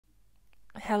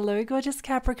Hello, gorgeous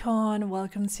Capricorn.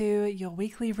 Welcome to your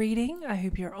weekly reading. I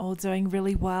hope you're all doing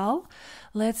really well.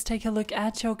 Let's take a look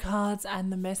at your cards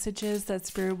and the messages that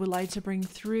Spirit would like to bring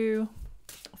through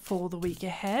for the week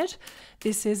ahead.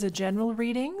 This is a general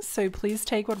reading, so please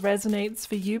take what resonates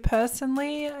for you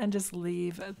personally and just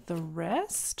leave the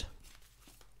rest.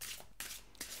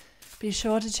 Be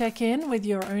sure to check in with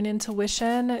your own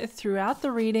intuition throughout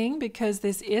the reading because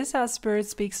this is how Spirit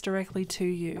speaks directly to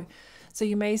you. So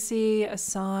you may see a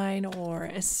sign or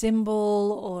a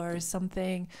symbol or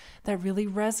something that really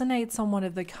resonates on one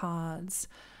of the cards.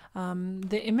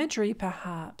 The imagery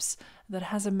perhaps that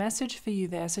has a message for you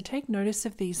there. So take notice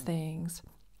of these things.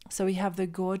 So we have the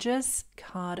gorgeous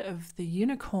card of the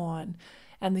unicorn,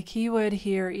 and the keyword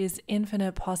here is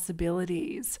infinite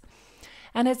possibilities.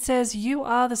 And it says, you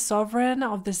are the sovereign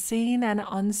of the seen and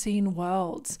unseen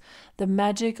worlds. The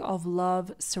magic of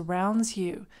love surrounds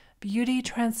you. Beauty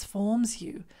transforms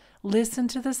you. Listen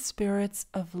to the spirits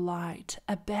of light.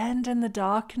 Abandon the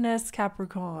darkness,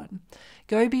 Capricorn.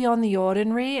 Go beyond the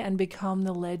ordinary and become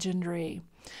the legendary.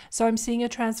 So I'm seeing a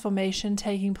transformation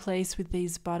taking place with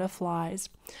these butterflies.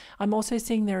 I'm also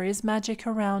seeing there is magic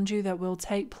around you that will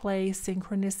take place,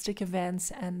 synchronistic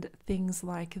events and things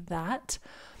like that.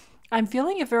 I'm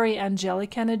feeling a very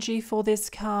angelic energy for this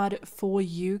card for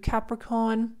you,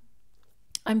 Capricorn.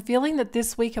 I'm feeling that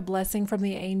this week a blessing from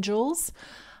the angels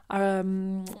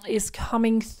is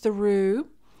coming through,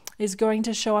 is going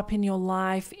to show up in your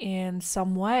life in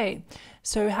some way.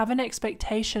 So have an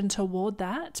expectation toward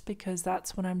that because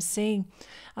that's what I'm seeing.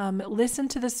 Listen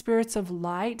to the spirits of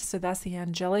light, so that's the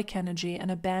angelic energy,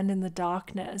 and abandon the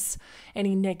darkness.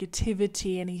 Any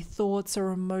negativity, any thoughts or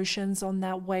emotions on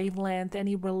that wavelength,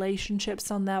 any relationships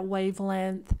on that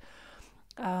wavelength.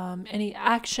 Any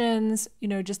actions,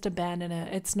 just abandon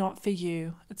it. It's not for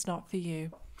you. It's not for you.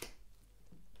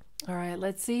 All right,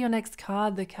 let's see your next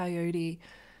card, the Coyote.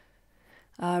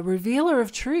 Revealer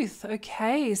of truth.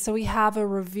 Okay, so we have a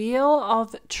reveal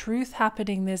of truth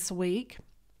happening this week.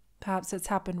 Perhaps it's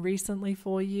happened recently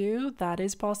for you. That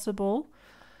is possible.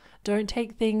 Don't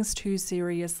take things too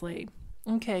seriously.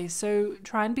 Okay, so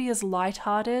try and be as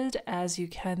lighthearted as you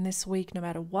can this week, no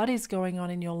matter what is going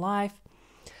on in your life.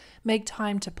 Make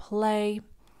time to play,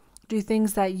 do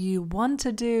things that you want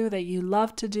to do, that you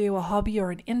love to do, a hobby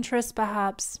or an interest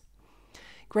perhaps.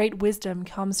 Great wisdom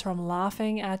comes from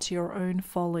laughing at your own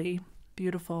folly.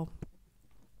 Beautiful.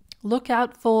 Look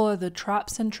out for the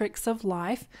traps and tricks of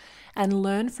life and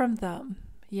learn from them.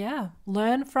 Yeah,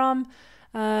 learn from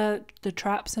the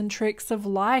traps and tricks of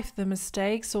life, the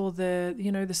mistakes or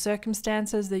the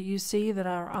circumstances that you see that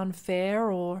are unfair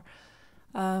or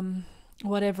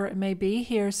whatever it may be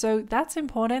here. So that's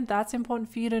important. That's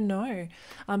important for you to know.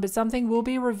 But something will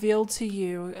be revealed to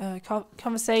you. A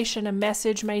conversation, a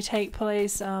message may take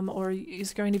place or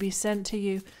is going to be sent to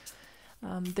you.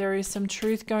 There is some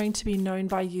truth going to be known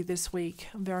by you this week.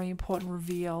 A very important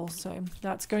reveal. So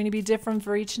that's going to be different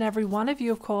for each and every one of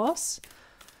you, of course.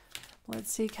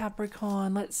 Let's see,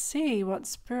 Capricorn. Let's see what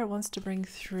Spirit wants to bring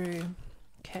through.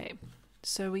 Okay.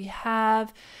 So we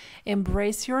have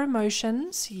embrace your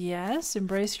emotions. Yes,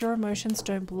 embrace your emotions.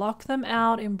 Don't block them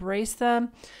out. Embrace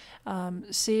them.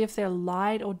 See if they're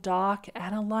light or dark.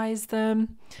 Analyze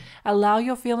them. Allow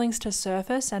your feelings to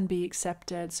surface and be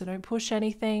accepted. So don't push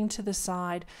anything to the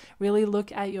side. Really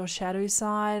look at your shadow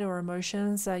side or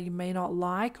emotions that you may not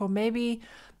like, or maybe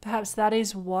perhaps that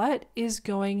is what is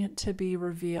going to be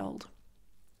revealed.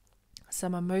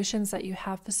 Some emotions that you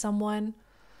have for someone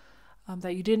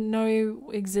that you didn't know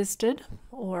existed,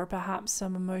 or perhaps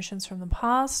some emotions from the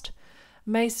past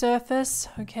may surface.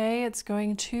 Okay, it's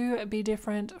going to be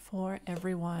different for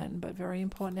everyone, but very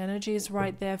important energy is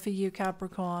right there for you,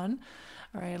 Capricorn.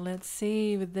 All right, let's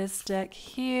see with this deck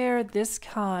here, this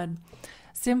card.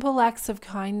 Simple acts of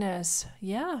kindness.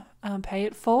 Yeah, pay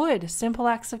it forward. Simple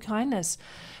acts of kindness.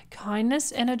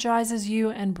 Kindness energizes you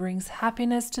and brings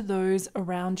happiness to those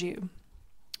around you.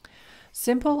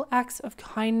 Simple acts of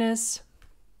kindness.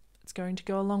 It's going to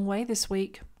go a long way this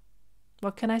week.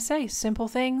 What can I say? Simple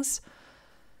things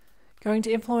going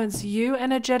to influence you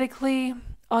energetically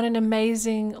on an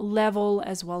amazing level,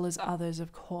 as well as others,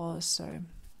 of course. So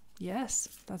yes,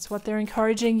 that's what they're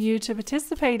encouraging you to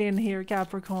participate in here,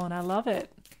 Capricorn. I love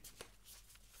it.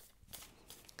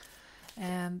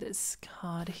 And this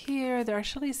card here, they're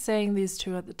actually saying these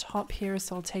two at the top here,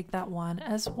 so I'll take that one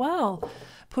as well.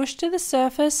 Push to the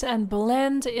surface and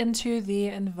blend into the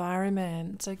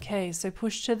environment. Okay, so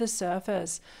push to the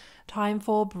surface. Time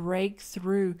for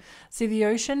breakthrough. See, the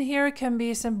ocean here can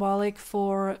be symbolic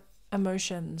for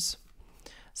emotions.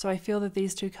 So I feel that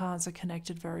these two cards are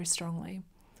connected very strongly.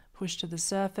 Push to the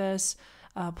surface.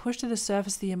 push to the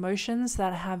surface the emotions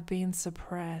that have been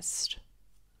suppressed.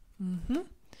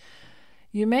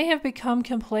 You may have become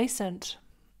complacent.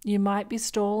 You might be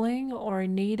stalling or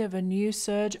in need of a new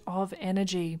surge of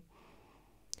energy.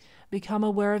 Become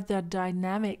aware of the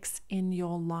dynamics in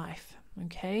your life.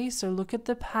 Okay, so look at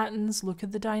the patterns, look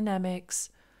at the dynamics.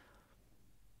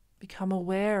 Become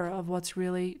aware of what's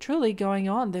really, truly going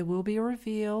on. There will be a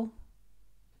reveal.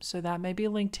 So that may be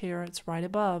linked here. It's right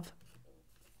above.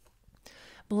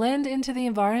 Blend into the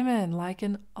environment like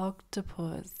an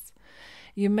octopus.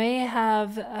 You may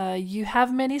have, you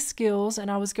have many skills, and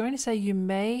I was going to say you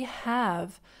may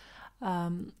have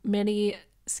many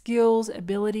skills,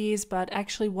 abilities, but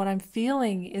actually what I'm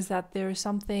feeling is that there is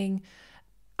something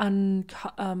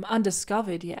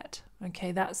undiscovered yet.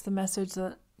 Okay, that's the message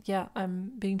that,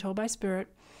 I'm being told by Spirit.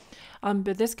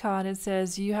 But this card, it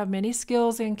says, you have many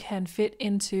skills and can fit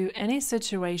into any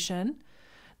situation.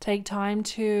 Take time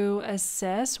to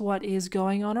assess what is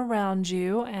going on around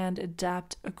you and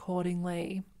adapt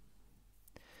accordingly.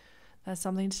 That's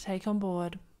something to take on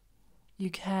board.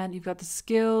 You've got the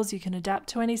skills, you can adapt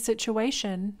to any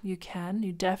situation. You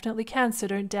definitely can. So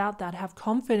don't doubt that. Have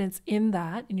confidence in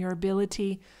that, in your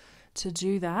ability to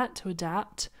do that, to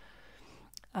adapt.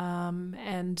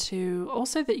 And to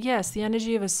also that, yes, the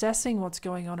energy of assessing what's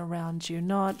going on around you,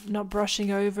 not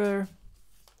brushing over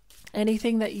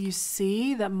anything that you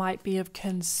see that might be of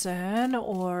concern,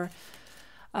 or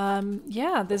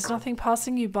there's nothing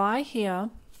passing you by here.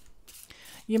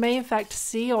 You may in fact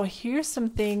see or hear some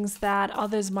things that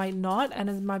others might not, and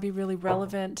it might be really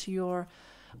relevant to your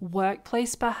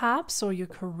workplace perhaps, or your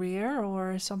career,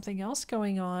 or something else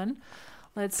going on.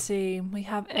 Let's see, we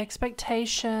have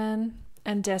expectation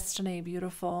and destiny.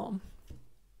 Beautiful.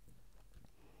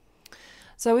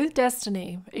 So with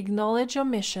destiny, acknowledge your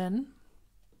mission,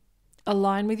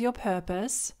 align with your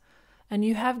purpose, and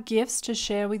you have gifts to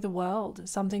share with the world.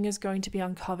 Something is going to be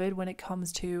uncovered when it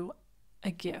comes to a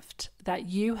gift that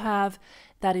you have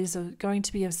that is going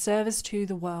to be of service to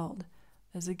the world.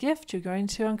 There's a gift, you're going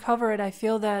to uncover it. I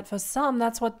feel that for some,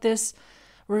 that's what this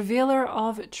revealer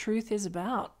of truth is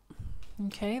about.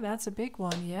 Okay, that's a big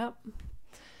one. Yep.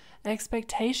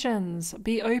 Expectations.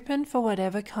 Be open for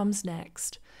whatever comes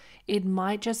next. It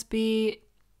might just be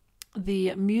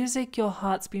the music your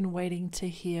heart's been waiting to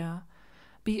hear.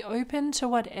 Be open to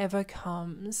whatever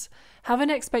comes. Have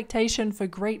an expectation for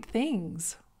great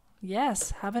things. Yes,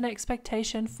 have an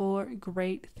expectation for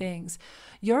great things.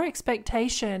 Your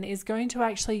expectation is going to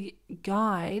actually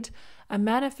guide a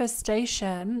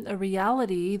manifestation, a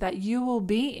reality that you will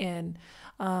be in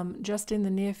just in the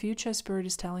near future, Spirit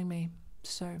is telling me.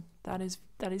 So that is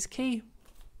key.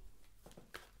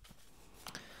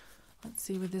 Let's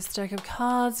see with this deck of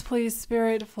cards, please,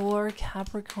 Spirit, for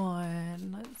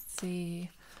Capricorn. Let's see.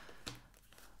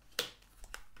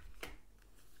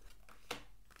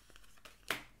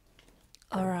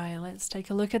 All right, let's take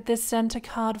a look at this center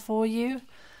card for you.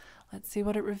 Let's see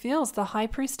what it reveals. The High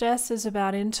Priestess is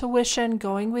about intuition,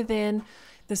 going within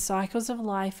the cycles of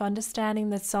life, understanding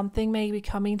that something may be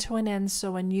coming to an end,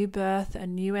 so a new birth, a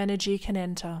new energy can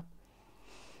enter.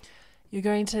 You're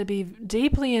going to be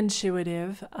deeply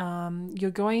intuitive.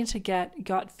 You're going to get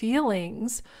gut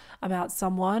feelings about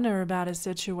someone or about a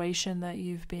situation that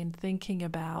you've been thinking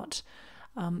about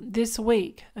this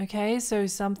week. Okay, so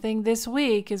something this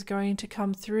week is going to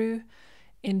come through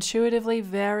intuitively,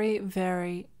 very,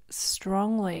 very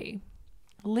strongly.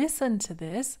 Listen to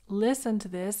this.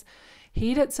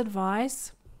 Heed its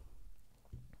advice.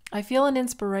 I feel an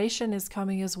inspiration is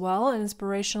coming as well, an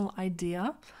inspirational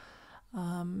idea.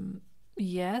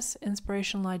 Yes,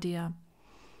 inspirational idea.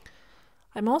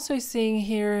 I'm also seeing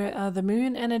here the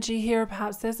moon energy here.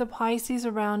 Perhaps there's a Pisces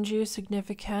around you,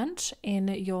 significant in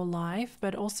your life,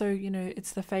 but also,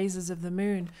 it's the phases of the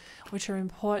moon, which are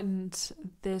important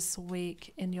this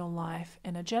week in your life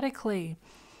energetically.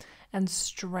 And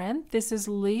strength, this is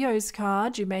Leo's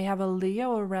card. You may have a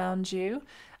Leo around you.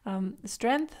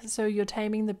 Strength, so you're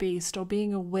taming the beast or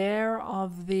being aware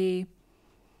of the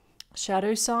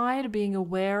shadow side, being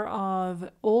aware of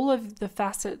all of the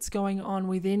facets going on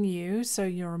within you. So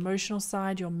your emotional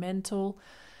side, your mental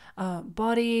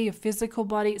body, your physical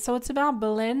body. So it's about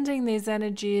blending these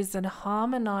energies and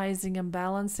harmonizing and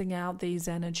balancing out these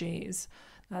energies.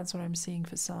 That's what I'm seeing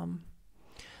for some.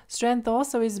 Strength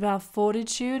also is about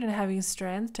fortitude and having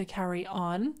strength to carry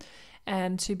on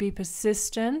and to be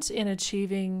persistent in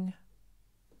achieving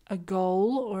a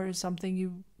goal or something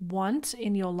you want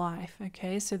in your life.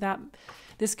 Okay, so that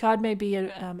this card may be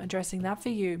addressing that for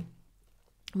you.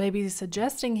 Maybe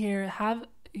suggesting here,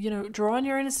 draw on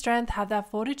your inner strength, have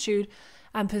that fortitude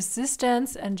and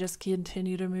persistence, and just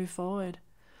continue to move forward.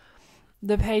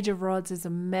 The Page of Rods is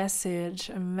a message.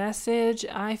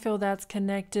 I feel that's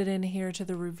connected in here to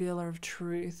the revealer of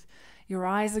truth. Your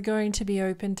eyes are going to be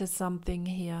open to something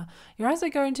here. Your eyes are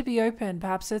going to be open.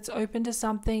 Perhaps it's open to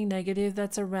something negative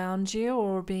that's around you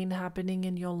or been happening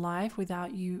in your life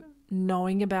without you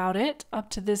knowing about it up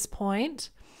to this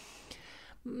point.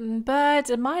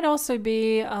 But it might also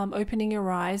be opening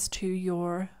your eyes to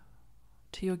your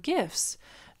gifts,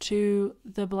 to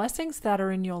the blessings that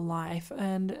are in your life,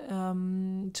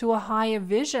 and to a higher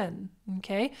vision.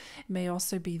 Okay, it may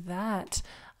also be that.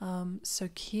 So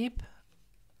keep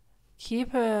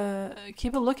a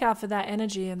lookout for that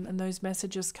energy and those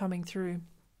messages coming through.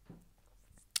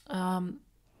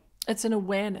 It's an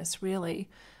awareness, really.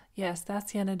 Yes,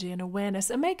 that's the energy, an awareness.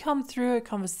 It may come through a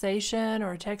conversation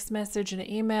or a text message, an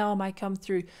email. It might come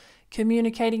through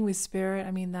communicating with spirit.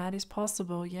 I mean, that is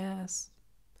possible, yes.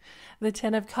 The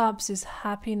Ten of Cups is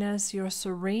happiness. You're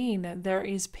serene. There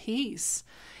is peace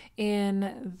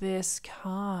in this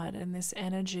card and this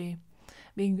energy.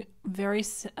 Being very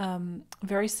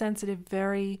sensitive,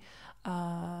 very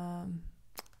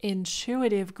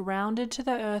intuitive, grounded to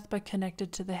the earth, but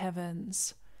connected to the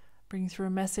heavens. Bring through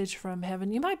a message from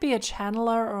heaven. You might be a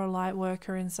channeler or a light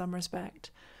worker in some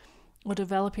respect, or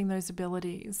developing those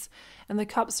abilities. And the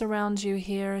cups around you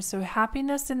here, so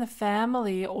happiness in the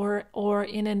family or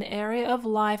in an area of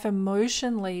life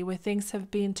emotionally where things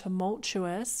have been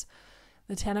tumultuous,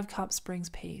 the Ten of Cups brings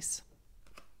peace.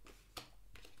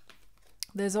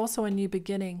 There's also a new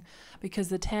beginning because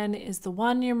the 10 is the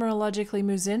 1 numerologically,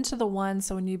 moves into the 1,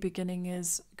 so a new beginning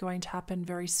is going to happen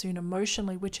very soon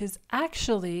emotionally, which is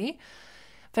actually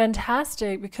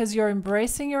fantastic because you're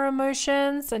embracing your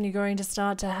emotions and you're going to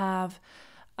start to have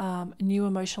new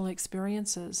emotional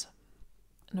experiences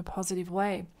in a positive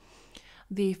way.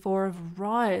 The 4 of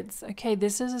Rods. Okay,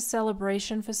 this is a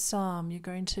celebration for some. You're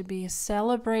going to be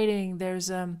celebrating. There's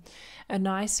a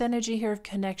nice energy here of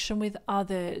connection with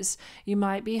others. You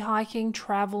might be hiking,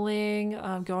 traveling,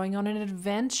 going on an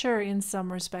adventure in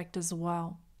some respect as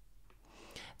well.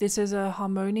 This is a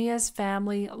harmonious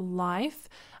family life.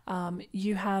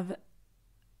 There's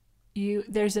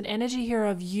an energy here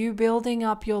of you building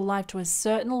up your life to a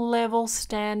certain level,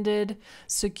 standard,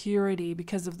 security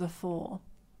because of the 4.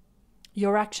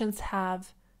 Your actions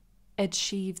have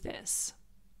achieved this.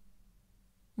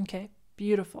 Okay,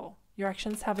 beautiful. Your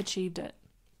actions have achieved it.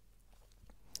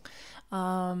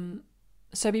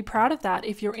 So be proud of that.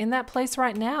 If you're in that place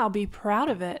right now, be proud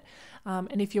of it.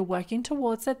 And if you're working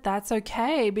towards it, that's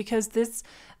okay, because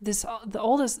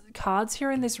all the cards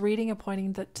here in this reading are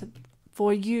pointing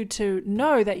for you to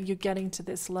know that you're getting to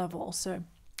this level. So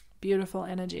beautiful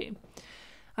energy.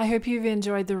 I hope you've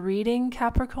enjoyed the reading,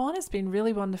 Capricorn. It's been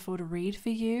really wonderful to read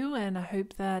for you, and I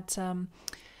hope that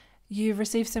you've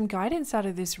received some guidance out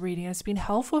of this reading. It's been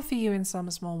helpful for you in some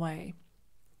small way.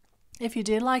 If you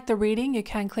did like the reading, you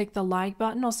can click the like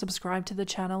button or subscribe to the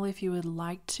channel if you would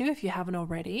like to, if you haven't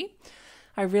already.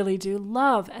 I really do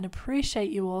love and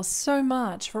appreciate you all so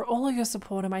much for all of your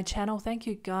support on my channel. Thank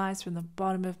you guys from the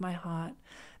bottom of my heart.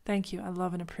 Thank you. I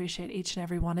love and appreciate each and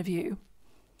every one of you.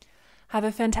 Have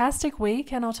a fantastic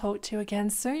week, and I'll talk to you again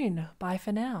soon. Bye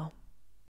for now.